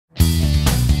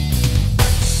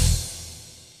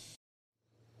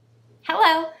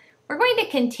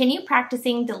continue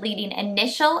practicing deleting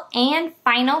initial and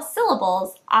final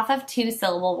syllables off of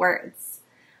two-syllable words.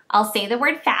 I'll say the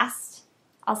word fast.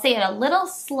 I'll say it a little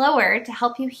slower to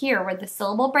help you hear where the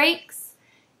syllable breaks,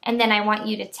 and then I want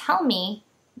you to tell me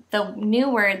the new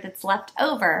word that's left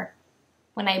over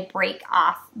when I break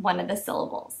off one of the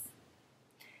syllables.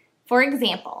 For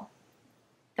example,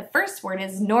 the first word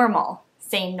is normal.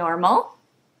 Say normal.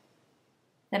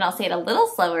 Then I'll say it a little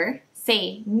slower.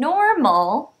 Say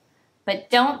normal, but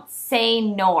don't say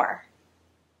nor.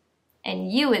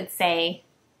 And you would say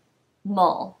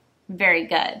mull. Very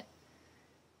good.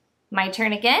 My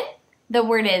turn again. The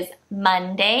word is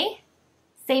Monday.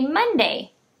 Say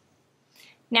Monday.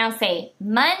 Now say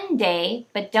Monday,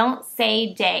 but don't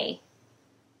say day.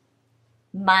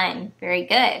 Mun. Very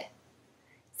good.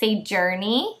 Say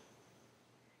journey.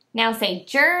 Now say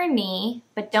journey,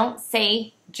 but don't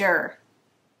say jur.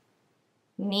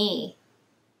 Knee.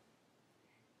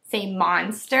 Say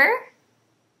monster.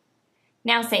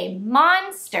 Now say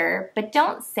monster, but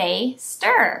don't say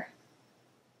stir.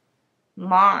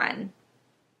 Mon.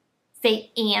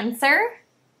 Say answer.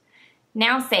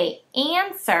 Now say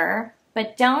answer,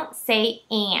 but don't say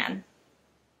an.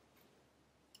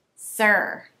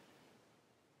 Sir.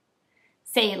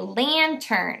 Say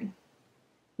lantern.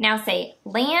 Now say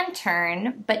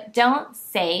lantern, but don't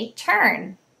say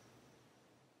turn.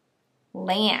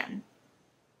 Lan.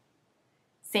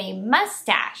 Say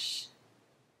mustache.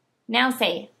 Now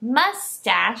say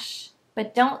mustache,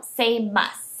 but don't say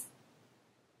mus.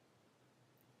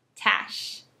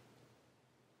 Tash.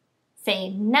 Say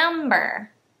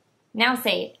number. Now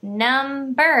say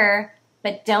number,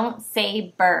 but don't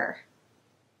say burr.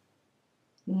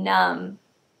 Numb.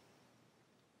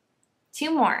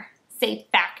 Two more. Say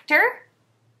factor.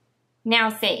 Now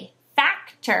say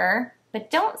factor, but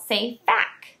don't say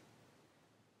fac.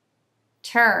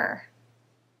 Tur.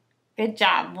 Good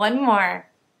job. One more.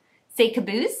 Say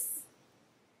caboose.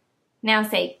 Now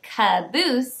say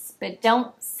caboose, but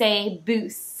don't say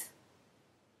boose.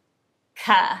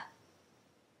 Ca.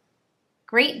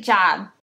 Great job.